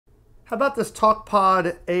How about this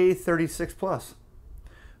Talkpod A36Plus?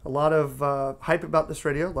 A lot of hype about this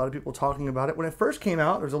radio, a lot of people talking about it. When it first came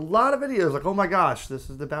out, there's a lot of videos like, oh my gosh, this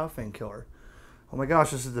is the baofeng killer. Oh my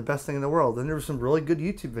gosh, this is the best thing in the world. Then there were some really good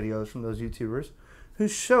YouTube videos from those YouTubers who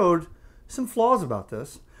showed some flaws about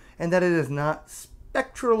this and that it is not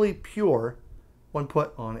spectrally pure when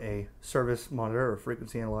put on a service monitor or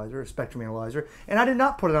frequency analyzer or spectrum analyzer. And I did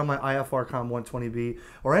not put it on my IFR-COM 120B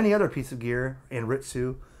or any other piece of gear in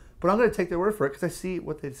Ritsu. But I'm going to take their word for it because I see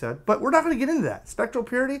what they said. But we're not going to get into that. Spectral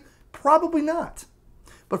purity? Probably not.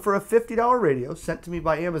 But for a $50 radio sent to me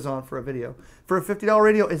by Amazon for a video, for a $50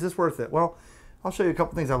 radio, is this worth it? Well, I'll show you a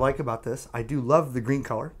couple things I like about this. I do love the green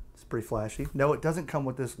color. It's pretty flashy. No, it doesn't come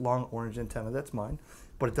with this long orange antenna. That's mine.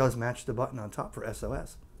 But it does match the button on top for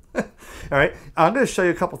SOS. All right. I'm going to show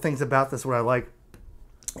you a couple things about this, what I like.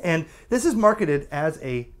 And this is marketed as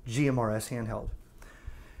a GMRS handheld.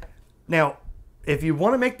 Now, if you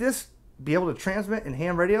want to make this be able to transmit in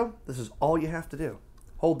ham radio, this is all you have to do.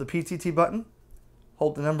 Hold the PTT button,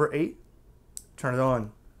 hold the number 8, turn it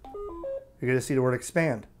on. You're going to see the word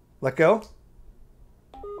expand. Let go.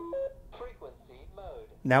 Frequency mode.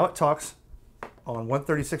 Now it talks on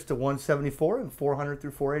 136 to 174 and 400 through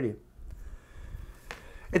 480.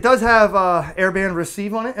 It does have airband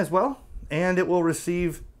receive on it as well, and it will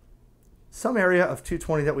receive some area of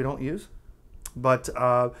 220 that we don't use. But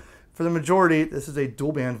for the majority, this is a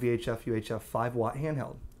dual band VHF UHF 5-watt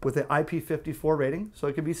handheld with an IP54 rating, so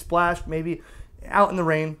it could be splashed, maybe out in the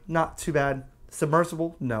rain, not too bad.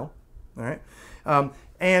 Submersible, no. All right,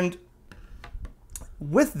 and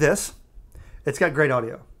with this, it's got great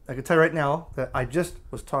audio. I can tell you right now that I just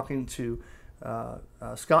was talking to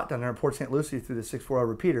Scott down there in Port St. Lucie through the 640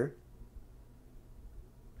 repeater,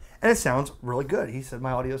 and it sounds really good. He said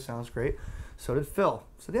my audio sounds great. So did Phil.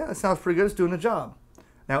 So yeah, it sounds pretty good. It's doing the job.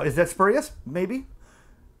 Now, is that spurious? Maybe.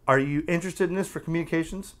 Are you interested in this for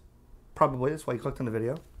communications? Probably. That's why you clicked on the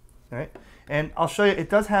video. All right. And I'll show you. It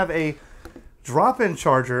does have a drop-in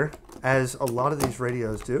charger, as a lot of these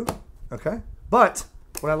radios do. Okay. But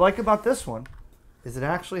what I like about this one is it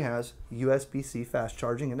actually has USB-C fast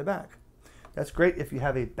charging in the back. That's great if you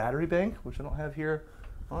have a battery bank, which I don't have here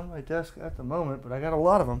on my desk at the moment, but I got a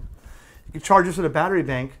lot of them. You can charge this with a battery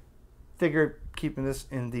bank. Figure keeping this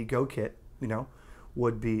in the Go kit, you know,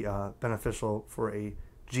 would be beneficial for a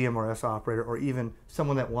GMRS operator or even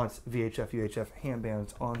someone that wants VHF, UHF ham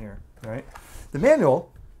bands on here. All right. The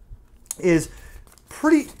manual is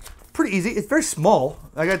pretty easy. It's very small.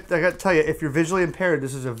 I got to tell you, if you're visually impaired,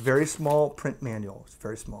 this is a very small print manual. It's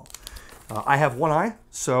very small. I have one eye,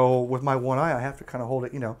 so with my one eye, I have to kind of hold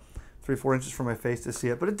it, you know, 3-4 inches from my face to see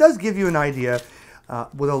it. But it does give you an idea.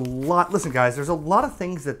 With a lot, listen guys, there's a lot of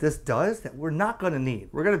things that this does that we're not going to need.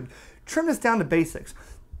 We're going to trim this down to basics.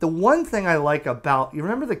 The one thing I like about, you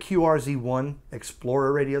remember the QRZ1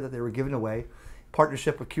 Explorer radio that they were giving away,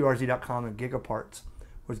 partnership with QRZ.com and Gigaparts,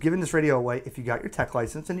 was giving this radio away. If you got your tech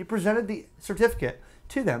license and you presented the certificate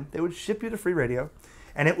to them, they would ship you the free radio,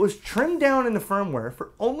 and it was trimmed down in the firmware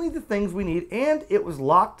for only the things we need, and it was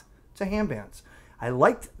locked to ham bands. I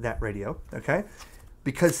liked that radio, okay?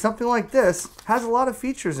 Because something like this has a lot of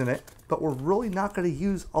features in it, but we're really not going to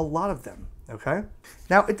use a lot of them, okay?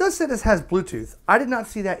 Now, it does say this has Bluetooth. I did not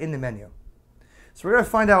see that in the menu. So we're going to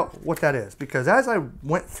find out what that is, because as I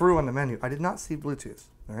went through on the menu, I did not see Bluetooth,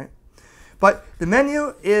 all right? But the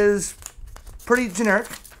menu is pretty generic,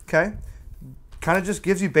 okay? Kind of just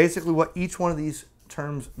gives you basically what each one of these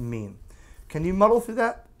terms mean. Can you muddle through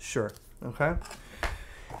that? Sure, okay?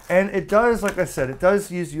 And it does, like I said, it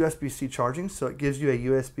does use USB-C charging, so it gives you a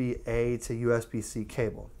USB-A to USB-C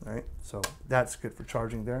cable, all right? So that's good for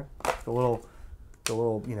charging there. The little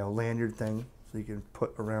you know, lanyard thing, so you can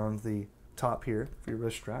put around the top here for your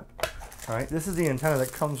wrist strap. All right, this is the antenna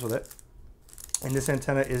that comes with it, and this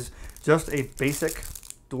antenna is just a basic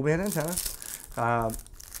dual band antenna.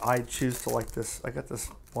 I choose to like this. I got this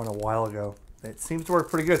one a while ago. It seems to work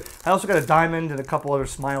pretty good. I also got a diamond and a couple other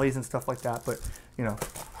smileys and stuff like that, but you know.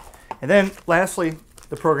 And then lastly,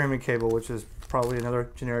 the programming cable, which is probably another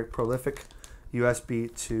generic prolific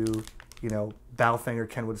USB to, you know, baofeng or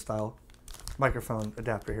Kenwood style microphone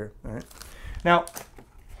adapter here. All right. Now,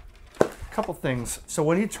 a couple things. So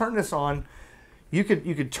when you turn this on, you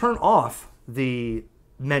could turn off the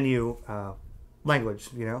menu language,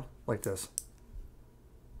 you know, like this.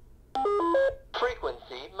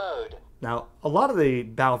 Frequency mode. Now, a lot of the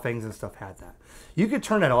baofengs and stuff had that. You could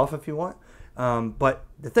turn that off if you want. But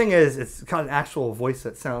the thing is, it's got an actual voice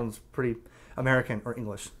that sounds pretty American or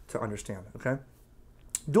English to understand, okay?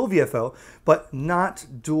 Dual VFO, but not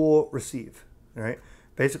dual receive, all right?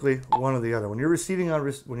 Basically, one or the other. When you're receiving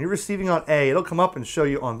on A, it'll come up and show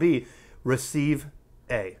you on B, receive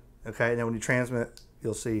A. Okay, and then when you transmit,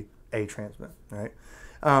 you'll see A transmit. All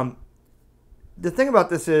right. The thing about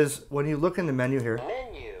this is when you look in the menu here.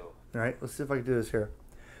 Menu. All right, let's see if I can do this here.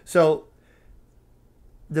 So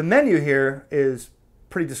the menu here is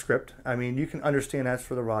pretty descriptive. I mean, you can understand that's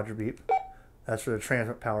for the Roger beep. That's for the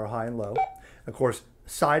transmit power high and low. Of course,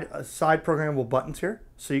 side programmable buttons here.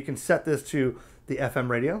 So you can set this to the FM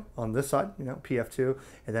radio on this side, you know, PF2.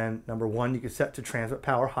 And then number 1, you can set to transmit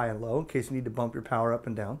power high and low in case you need to bump your power up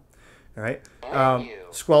and down. All right.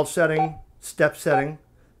 Squelch setting, step setting,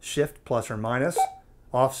 shift plus or minus,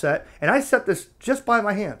 offset. And I set this just by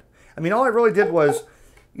my hand. I mean, all I really did was,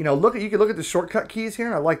 you know, you can look at the shortcut keys here.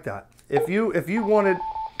 And I like that. If you wanted,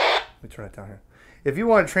 let me turn it down here. If you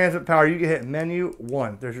want transmit power, you can hit menu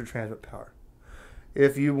 1. There's your transmit power.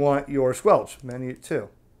 If you want your squelch, menu 2.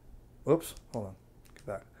 Oops, hold on. Get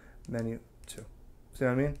back. Menu 2. See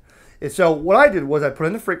what I mean? And so what I did was I put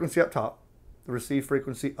in the frequency up top, the receive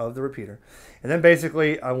frequency of the repeater. And then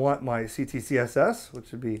basically I want my CTCSS,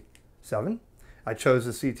 which would be 7. I chose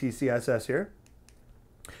the CTCSS here.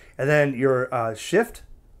 And then your shift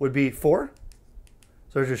would be 4.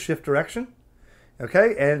 So there's your shift direction.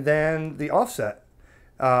 Okay, and then the offset,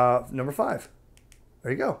 number 5.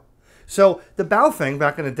 There you go. So the baofeng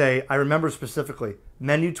back in the day, I remember specifically,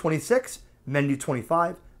 menu 26, menu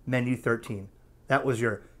 25, menu 13. That was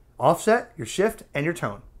your offset, your shift, and your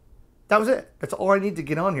tone. That was it. That's all I need to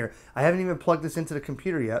get on here. I haven't even plugged this into the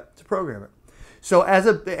computer yet to program it. So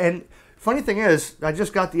and funny thing is, I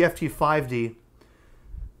just got the FT5D,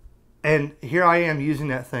 and here I am using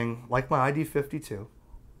that thing like my ID52,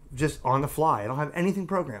 just on the fly. I don't have anything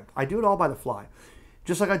programmed. I do it all by the fly.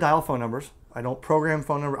 Just like I dial phone numbers. I don't program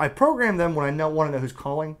phone numbers. I program them when I want to know who's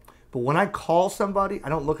calling. But when I call somebody, I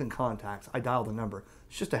don't look in contacts. I dial the number.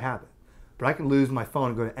 It's just a habit. But I can lose my phone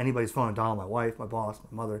and go to anybody's phone and dial my wife, my boss,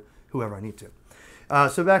 my mother, whoever I need to.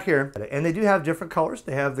 So back here, and they do have different colors.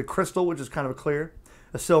 They have the crystal, which is kind of a clear,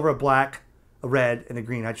 a silver, a black, a red, and a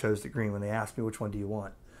green. I chose the green when they asked me which one do you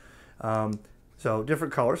want. So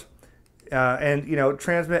different colors. And, you know,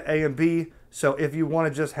 transmit A and B. So if you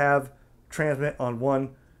want to just have transmit on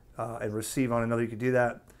one and receive on another, you could do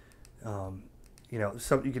that. You know,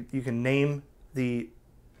 so you can name you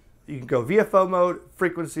can go VFO mode,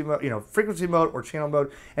 frequency mode, frequency mode or channel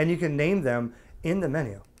mode, and you can name them in the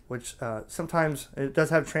menu, which sometimes it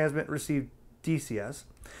does have transmit, receive, DCS.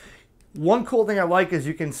 One cool thing I like is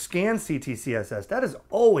you can scan CTCSS. That is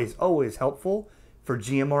always, always helpful for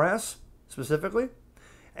GMRS specifically,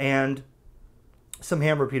 and some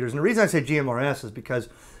ham repeaters. And the reason I say GMRS is because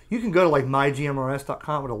you can go to like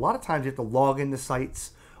mygmrs.com, but a lot of times you have to log into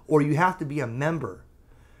sites or you have to be a member.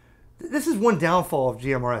 This is one downfall of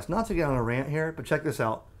GMRS. Not to get on a rant here, but check this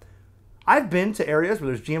out. I've been to areas where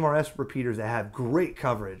there's GMRS repeaters that have great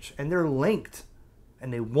coverage and they're linked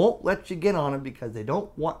and they won't let you get on them because they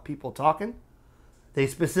don't want people talking. They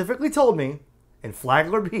specifically told me in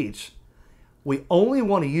Flagler Beach, we only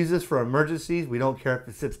want to use this for emergencies. We don't care if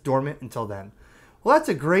it sits dormant until then. Well, that's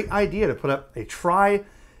a great idea to put up a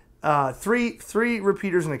three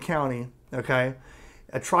repeaters in a county, okay?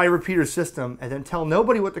 A tri-repeater system, and then tell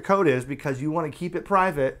nobody what the code is because you want to keep it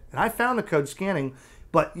private. And I found the code scanning,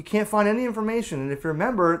 but you can't find any information. And if you're a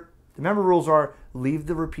member, the member rules are leave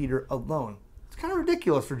the repeater alone. It's kind of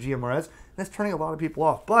ridiculous for GMRS. That's turning a lot of people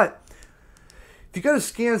off. But if you go to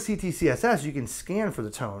scan CTCSS, you can scan for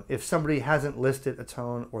the tone. If somebody hasn't listed a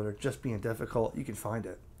tone or they're just being difficult, you can find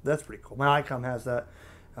it. That's pretty cool. My ICOM has that.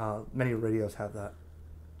 Many radios have that.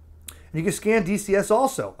 And you can scan DCS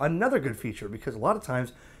also, another good feature, because a lot of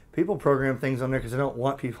times people program things on there because they don't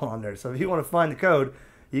want people on there. So if you want to find the code,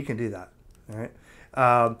 you can do that. All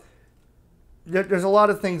right. There's a lot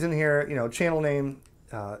of things in here. You know, channel name.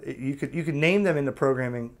 You could name them in the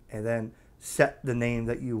programming and then set the name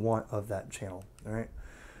that you want of that channel. All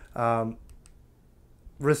right.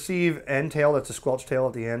 Receive end tail. That's a squelch tail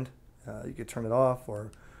at the end. You could turn it off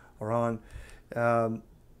or on.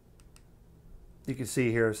 You can see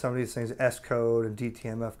here some of these things, S code and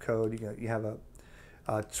DTMF code. You have a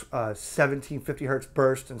 1750 hertz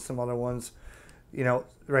burst and some other ones. You know,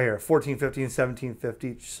 right here, 1450 and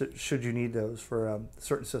 1750, should you need those for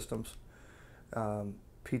certain systems.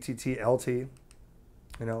 PTT, LT, you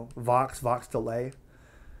know, Vox delay.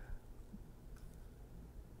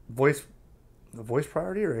 Voice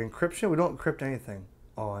priority or encryption. We don't encrypt anything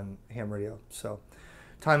on ham radio. So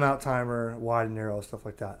timeout timer, wide and narrow, stuff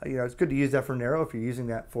like that. You know, it's good to use that for narrow if you're using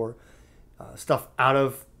that for stuff out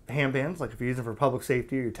of ham bands, like if you're using it for public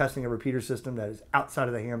safety or you're testing a repeater system that is outside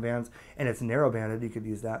of the ham bands and it's narrow banded, you could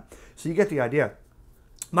use that. So you get the idea.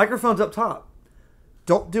 Microphones up top.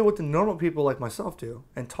 don't do what the normal people like myself do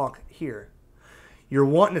and talk here. You're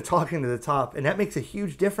wanting to talk into the top, and that makes a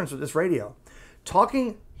huge difference with this radio.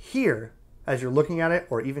 Talking here, as you're looking at it,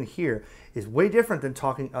 or even here, is way different than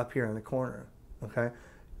talking up here in the corner. Okay.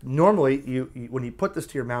 Normally, you when you put this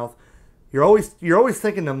to your mouth, you're always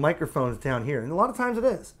thinking the microphone's down here, and a lot of times it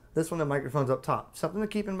is. This one, the microphone's up top. Something to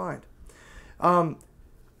keep in mind.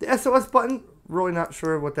 The SOS button, really not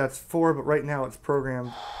sure what that's for, but right now it's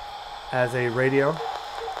programmed as a radio.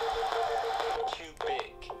 Too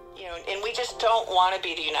big. You know, and we just don't want to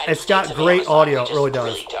be the United It's States got of great Amazon. audio, We it just really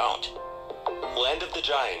does. Really don't. Land of the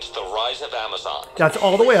Giants, the rise of Amazon. That's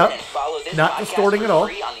all the way up. And follow this Not podcast distorting for at all.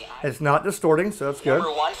 free on the It's not distorting, so that's good.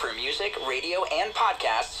 #1 for music, radio, and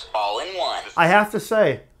podcasts, all in one. I have to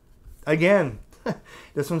say, again,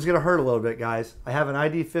 this one's going to hurt a little bit, guys. I have an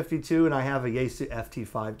ID52 and I have a Yaesu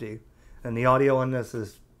FT5D. And the audio on this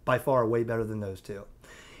is by far way better than those two.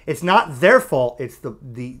 It's not their fault. It's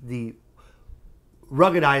the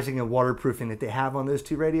ruggedizing and waterproofing that they have on those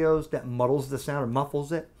two radios that muddles the sound or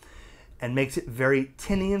muffles it and makes it very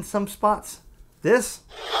tinny in some spots. This,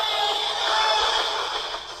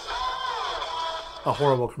 a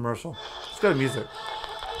horrible commercial. Let's go to music.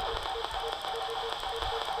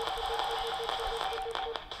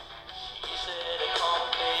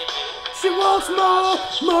 She wants more.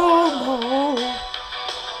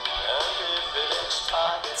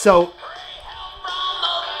 So,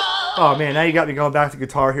 oh man, now you got me going back to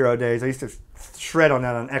Guitar Hero days. I used to shred on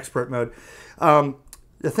that on expert mode.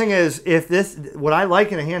 The thing is, what I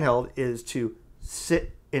like in a handheld is to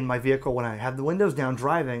sit in my vehicle when I have the windows down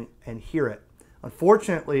driving and hear it.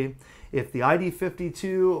 Unfortunately, if the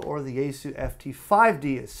ID52 or the Yaesu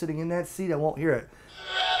FT5D is sitting in that seat, I won't hear it.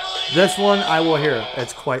 This one, I will hear.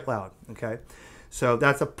 It's quite loud, okay? So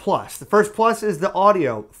that's a plus. The first plus is the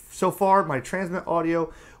audio. So far, my transmit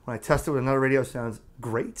audio, when I tested with another radio, sounds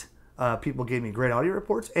great. People gave me great audio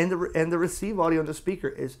reports, and the receive audio on the speaker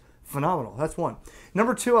is phenomenal. That's one.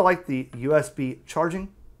 Number two, I like the USB charging.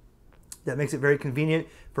 That makes it very convenient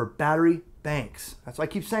for battery banks. That's what I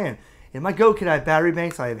keep saying. In my Go Kit, I have battery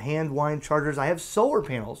banks. I have hand wind chargers. I have solar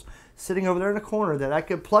panels sitting over there in the corner that I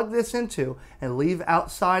could plug this into and leave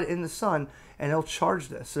outside in the sun, and it'll charge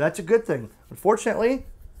this. So that's a good thing. Unfortunately,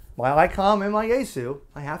 my ICOM and my Yaesu,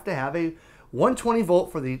 I have to have a 120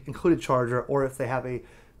 volt for the included charger, or if they have a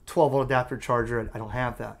 12 volt adapter charger, I don't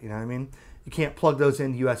have that. You know what I mean? You can't plug those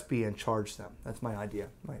in USB and charge them. That's my idea,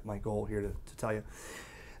 my goal here to tell you.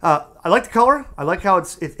 I like the color. I like how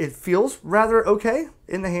it feels rather okay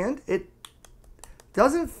in the hand. It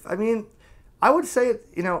doesn't, I mean, I would say it,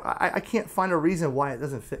 you know, I can't find a reason why it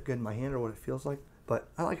doesn't fit good in my hand or what it feels like, but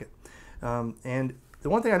I like it. And the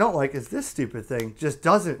one thing I don't like is this stupid thing just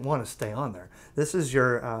doesn't want to stay on there. This is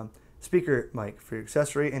your speaker mic for your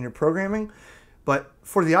accessory and your programming. But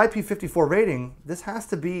for the IP54 rating, this has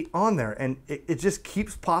to be on there, and it just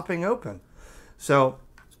keeps popping open. So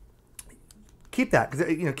keep that,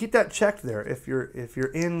 keep that checked there. If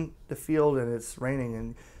you're in the field and it's raining,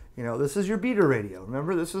 and this is your beater radio.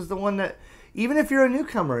 Remember, this is the one that, even if you're a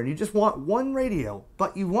newcomer and you just want one radio,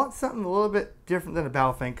 but you want something a little bit different than a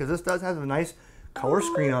baofeng, because this does have a nice color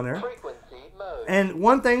screen on there. Frequency mode. And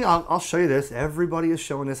one thing, I'll show you this. Everybody is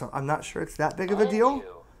showing this. I'm not sure it's that big of a deal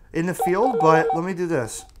in the field, but let me do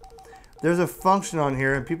this. There's a function on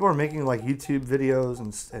here, and people are making like YouTube videos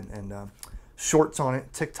and shorts on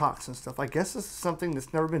it, TikToks and stuff. I guess this is something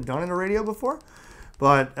that's never been done in a radio before,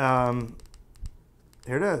 but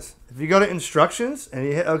here it is. If you go to instructions and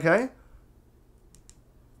you hit OK,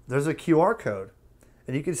 there's a QR code,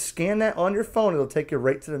 and you can scan that on your phone. It'll take you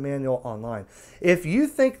right to the manual online. If you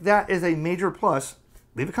think that is a major plus,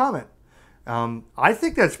 leave a comment. I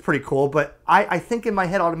think that's pretty cool, but I think in my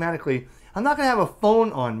head automatically, I'm not going to have a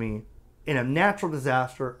phone on me in a natural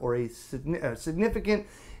disaster or a significant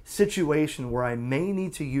situation where I may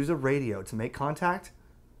need to use a radio to make contact.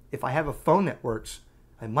 If I have a phone that works,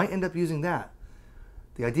 I might end up using that.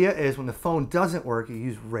 The idea is when the phone doesn't work, you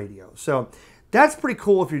use radio. So that's pretty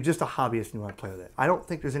cool if you're just a hobbyist and you want to play with it. I don't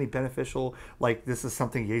think there's any beneficial, like this is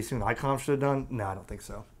something Yaesu and ICOM should have done. No, I don't think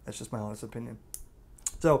so. That's just my honest opinion.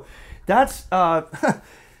 So that's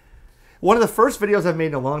one of the first videos I've made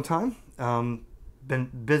in a long time. Been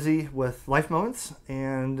busy with life moments,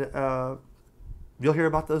 and you'll hear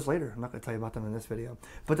about those later. I'm not going to tell you about them in this video.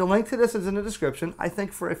 But the link to this is in the description. I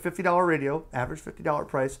think for a $50 radio, average $50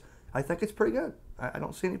 price, I think it's pretty good. I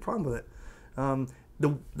don't see any problem with it.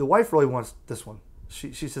 The wife really wants this one.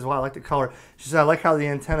 She says, well, I like the color. She said, I like how the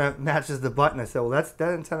antenna matches the button. I said, well, that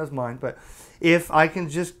antenna's mine. But if I can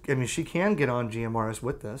just, she can get on GMRS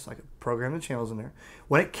with this. I could program the channels in there.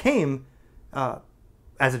 When it came,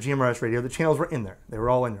 as a GMRS radio, the channels were in there. They were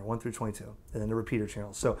all in there, 1 through 22, and then the repeater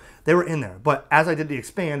channels. So they were in there. But as I did the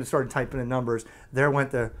expand and started typing in numbers, there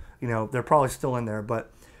went the, you know, they're probably still in there,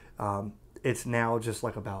 but it's now just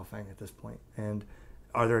like a baofeng at this point. And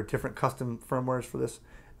are there different custom firmwares for this?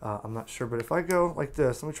 I'm not sure, but if I go like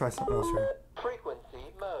this, let me try something else here.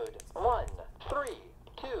 Frequency mode 1 3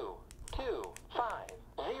 2 2 5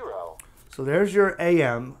 0. So there's your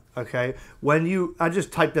AM, okay? When you, I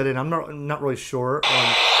just typed that in. I'm not really sure.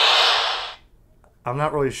 I'm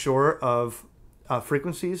not really sure of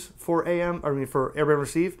frequencies for AM, I mean for airband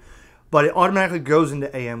receive, but it automatically goes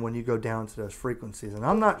into AM when you go down to those frequencies. And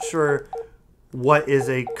I'm not sure what is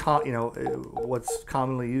what's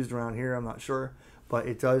commonly used around here. I'm not sure, but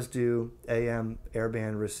it does do AM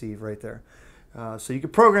airband receive right there. So you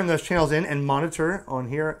can program those channels in and monitor on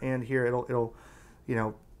here and here. It'll you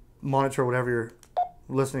know, monitor whatever you're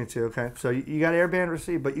listening to. Okay, so you got airband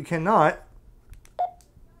receive, but you cannot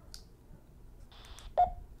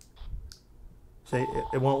say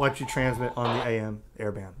it won't let you transmit on the AM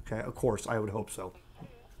airband. Okay, of course, I would hope so.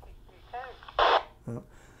 All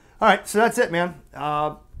right, so that's it, man.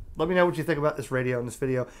 Let me know what you think about this radio and this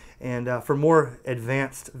video. And for more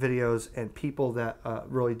advanced videos and people that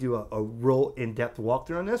really do a real in-depth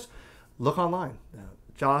walkthrough on this, look online.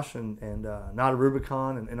 Josh and Not a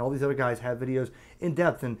Rubicon and all these other guys have videos in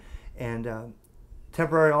depth and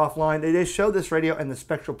temporary offline. They show this radio and the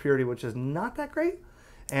spectral purity, which is not that great,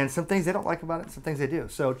 and some things they don't like about it, some things they do.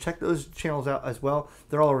 So check those channels out as well.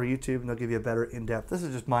 They're all over YouTube, and they'll give you a better in-depth. This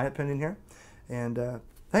is just my opinion here. And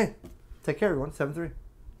hey, take care, everyone. 7-3.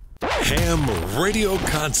 Ham Radio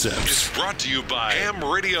Concepts is brought to you by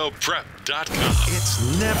HamRadioPrep.com.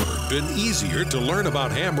 It's never been easier to learn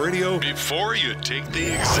about ham radio before you take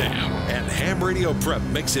the exam. And Ham Radio Prep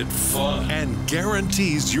makes it fun and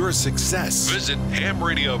guarantees your success. Visit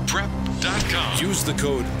HamRadioPrep.com. Use the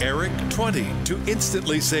code ERIC20 to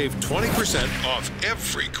instantly save 20% off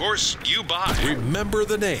every course you buy. Remember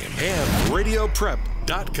the name,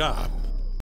 HamRadioPrep.com.